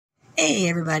Hey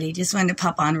everybody, just wanted to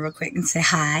pop on real quick and say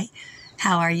hi.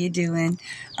 How are you doing?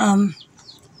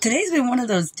 Today's been one of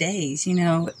those days,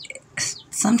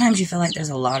 sometimes you feel like there's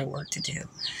a lot of work to do.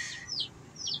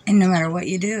 And no matter what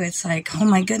you do, it's like, oh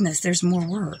my goodness, there's more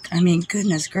work. I mean,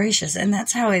 goodness gracious. And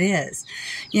that's how it is.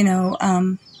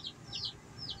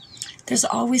 There's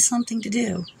always something to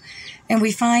do. And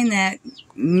we find that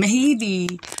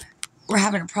maybe we're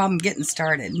having a problem getting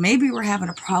started. Maybe we're having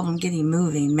a problem getting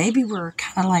moving. Maybe we're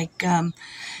kind of like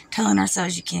telling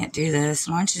ourselves, you can't do this.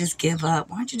 Why don't you just give up?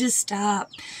 Why don't you just stop?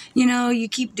 You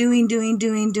keep doing.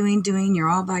 You're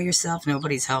all by yourself.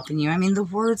 Nobody's helping you. I mean, the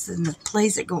words and the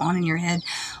plays that go on in your head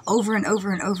over and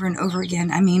over and over and over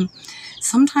again. I mean,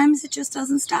 sometimes it just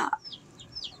doesn't stop.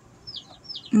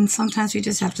 And sometimes we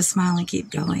just have to smile and keep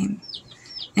going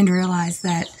and realize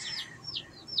that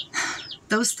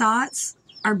those thoughts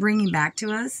are bringing back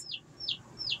to us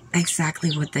exactly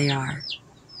what they are.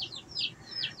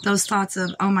 Those thoughts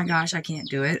of, oh my gosh, I can't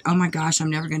do it. Oh my gosh,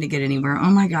 I'm never going to get anywhere. Oh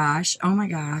my gosh, oh my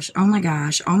gosh, oh my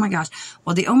gosh, oh my gosh.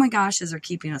 Well, the oh my goshes are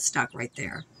keeping us stuck right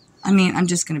there. I mean, I'm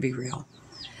just going to be real.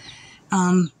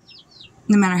 No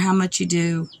matter how much you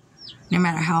do, no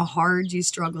matter how hard you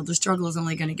struggle, the struggle is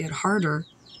only going to get harder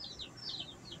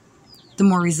the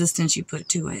more resistance you put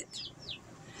to it.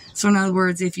 So in other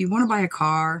words, if you want to buy a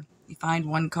car, you find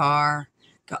one car,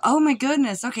 go, oh my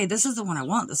goodness, okay, this is the one I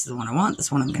want, this is the one I want, this is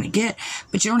the one I'm going to get,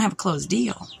 but you don't have a closed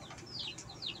deal.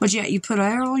 But yet you put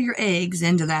all your eggs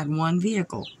into that one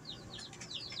vehicle,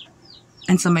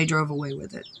 and somebody drove away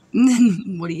with it. And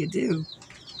then what do?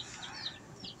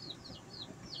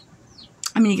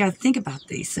 I mean, you got to think about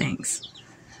these things.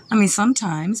 I mean,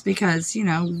 sometimes because,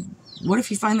 what if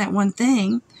you find that one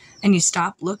thing and you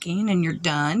stop looking and you're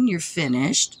done, you're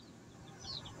finished?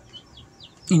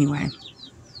 Anyway,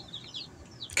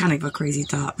 kind of a crazy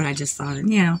thought, but I just thought,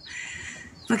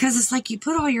 because it's like you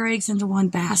put all your eggs into one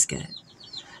basket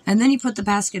and then you put the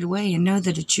basket away and know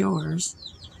that it's yours.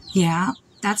 Yeah,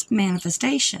 that's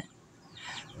manifestation.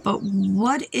 But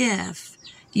what if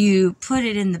you put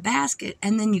it in the basket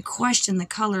and then you question the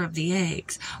color of the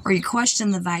eggs, or you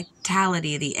question the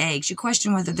vitality of the eggs? You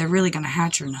question whether they're really going to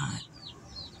hatch or not.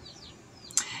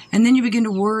 And then you begin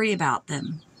to worry about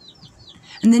them.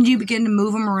 And then you begin to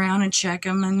move them around and check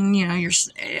them, and, you're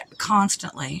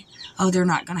constantly, oh, they're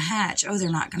not going to hatch. Oh,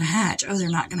 they're not going to hatch. Oh, they're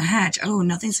not going to hatch. Oh,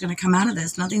 nothing's going to come out of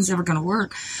this. Nothing's ever going to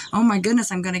work. Oh, my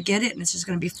goodness, I'm going to get it, and it's just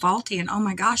going to be faulty. And, oh,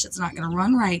 my gosh, it's not going to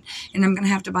run right, and I'm going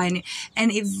to have to buy a new.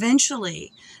 And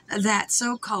eventually, that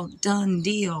so-called done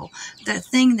deal, that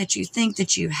thing that you think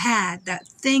that you had, that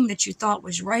thing that you thought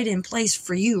was right in place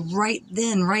for you right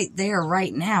then, right there,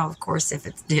 right now. Of course, if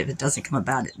it doesn't come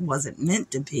about, it wasn't meant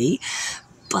to be.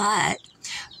 But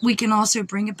we can also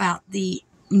bring about the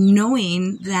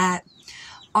knowing that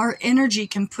our energy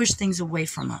can push things away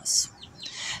from us.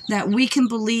 That we can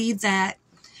believe that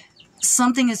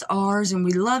something is ours and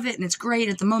we love it and it's great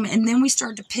at the moment. And then we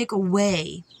start to pick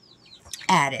away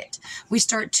at it. We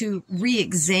start to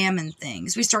re-examine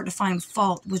things. We start to find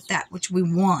fault with that which we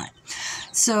want.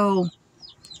 So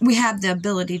we have the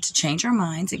ability to change our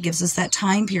minds. It gives us that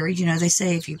time period. They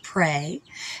say if you pray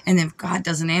and if God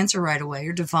doesn't answer right away,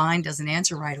 or divine doesn't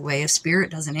answer right away, if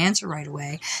spirit doesn't answer right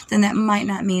away, then that might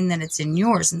not mean that it's in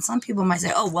yours. And some people might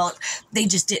say, oh, well, they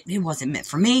just didn't, it wasn't meant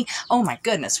for me. Oh my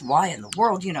goodness, why in the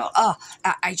world,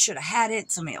 I should have had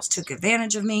it. Somebody else took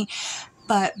advantage of me.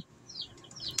 But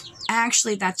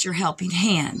actually, that's your helping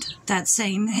hand. That's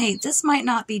saying, hey, this might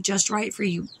not be just right for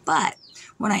you, but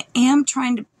what I am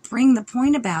trying to bring the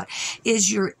point about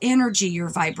is your energy, your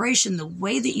vibration, the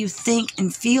way that you think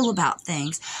and feel about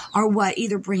things are what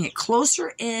either bring it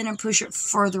closer in and push it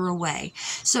further away.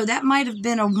 So that might have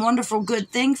been a wonderful, good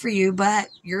thing for you, but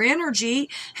your energy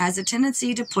has a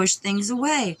tendency to push things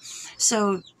away.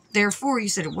 So therefore, you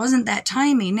said it wasn't that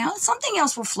timing. Now, something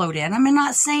else will float in. I'm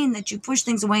not saying that you push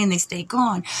things away and they stay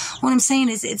gone. What I'm saying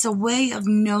is it's a way of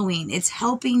knowing. It's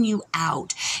helping you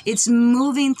out. It's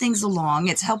moving things along.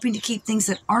 It's helping to keep things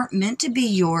that aren't meant to be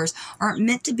yours, aren't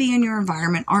meant to be in your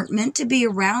environment, aren't meant to be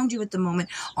around you at the moment,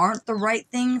 aren't the right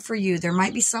thing for you. There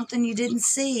might be something you didn't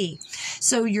see.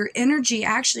 So your energy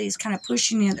actually is kind of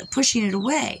pushing it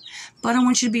away. But I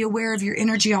want you to be aware of your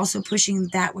energy also pushing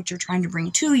that which you're trying to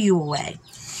bring to you away.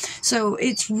 So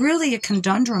it's really a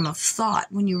conundrum of thought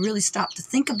when you really stop to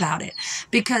think about it,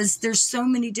 because there's so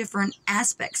many different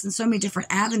aspects and so many different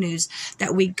avenues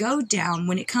that we go down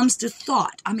when it comes to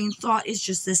thought. I mean, thought is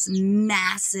just this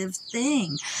massive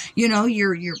thing.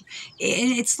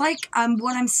 It's like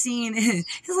what I'm seeing is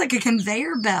like a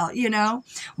conveyor belt,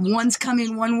 One's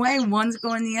coming one way, one's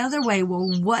going the other way.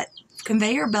 Well, what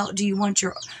conveyor belt do you want your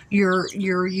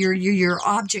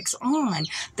objects on?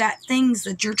 That things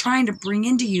that you're trying to bring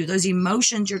into you, those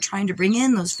emotions you're trying to bring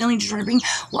in, those feelings you're trying to bring,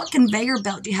 what conveyor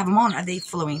belt do you have them on? Are they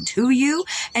flowing to you?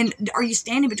 And are you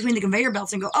standing between the conveyor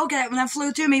belts and go, okay, well, that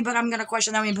flew to me, but I'm going to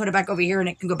question that when you put it back over here and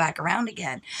it can go back around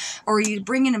again? Or are you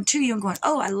bringing them to you and going,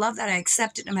 oh, I love that. I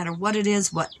accept it no matter what it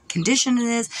is, what condition it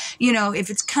is. You know, if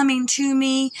it's coming to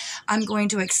me, I'm going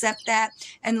to accept that,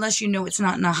 unless you know it's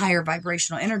not in a higher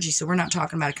vibrational energy. So we're not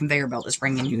talking about a conveyor belt that's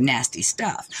bringing you nasty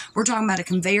stuff. We're talking about a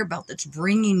conveyor belt that's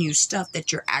bringing you stuff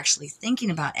that you're actually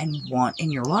thinking about and want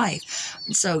in your life.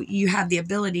 So you have the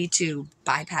ability to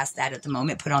bypass that at the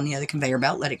moment, put on the other conveyor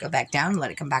belt, let it go back down,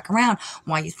 let it come back around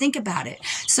while you think about it.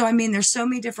 So, I mean, there's so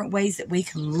many different ways that we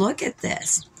can look at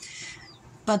this.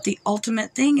 But the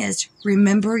ultimate thing is,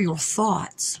 remember your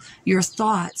thoughts. Your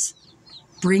thoughts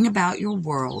bring about your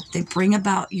world. They bring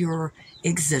about your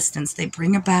existence. They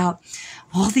bring about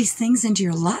all these things into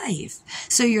your life.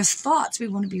 So your thoughts, we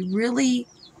want to be really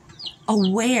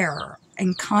aware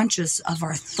and conscious of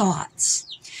our thoughts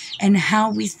and how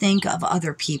we think of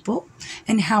other people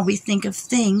and how we think of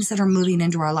things that are moving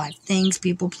into our life. Things,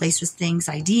 people, places, things,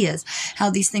 ideas, how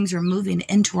these things are moving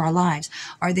into our lives.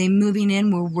 Are they moving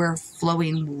in where we're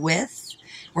flowing with?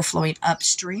 We're flowing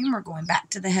upstream. We're going back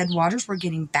to the headwaters. We're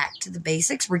getting back to the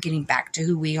basics. We're getting back to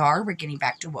who we are. We're getting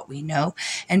back to what we know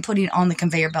and putting on the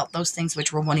conveyor belt those things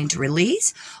which we're wanting to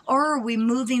release. Or are we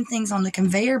moving things on the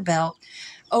conveyor belt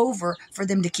over for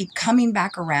them to keep coming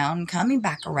back around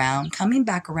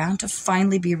to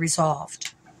finally be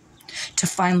resolved, to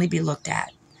finally be looked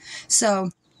at? So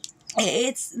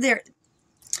it's there.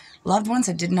 Loved ones,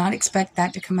 I did not expect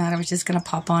that to come out. I was just going to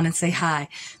pop on and say hi.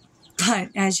 But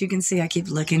as you can see, I keep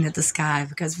looking at the sky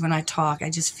because when I talk, I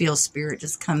just feel spirit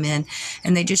just come in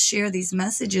and they just share these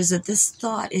messages that this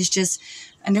thought is just,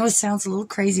 I know it sounds a little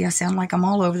crazy. I sound like I'm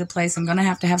all over the place. I'm going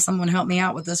to have someone help me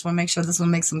out with this one, make sure this one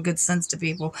makes some good sense to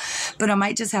people. But I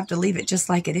might just have to leave it just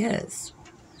like it is,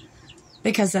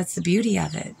 because that's the beauty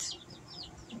of it.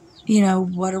 You know,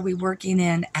 what are we working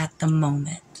in at the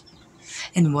moment?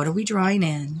 And what are we drawing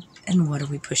in? And what are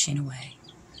we pushing away?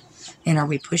 And are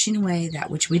we pushing away that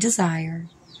which we desire,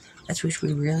 that which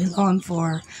we really long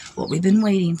for, what we've been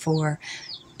waiting for,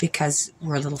 because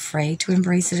we're a little afraid to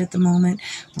embrace it at the moment?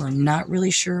 We're not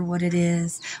really sure what it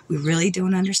is. We really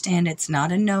don't understand. It's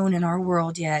not a known in our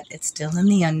world yet. It's still in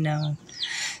the unknown.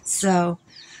 So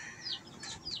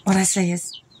what I say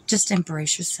is just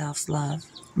embrace yourself, love.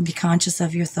 Be conscious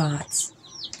of your thoughts.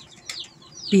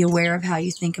 Be aware of how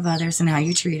you think of others and how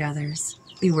you treat others.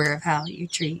 Be aware of how you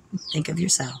think of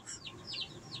yourself.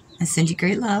 I send you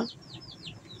great love.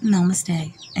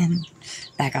 Namaste. And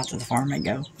back out to the farm I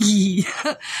go.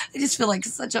 I just feel like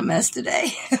such a mess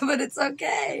today, but it's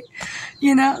okay.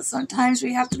 You know, sometimes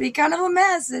we have to be kind of a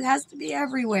mess. It has to be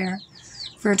everywhere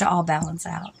for it to all balance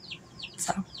out.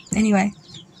 So anyway,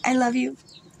 I love you.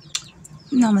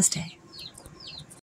 Namaste.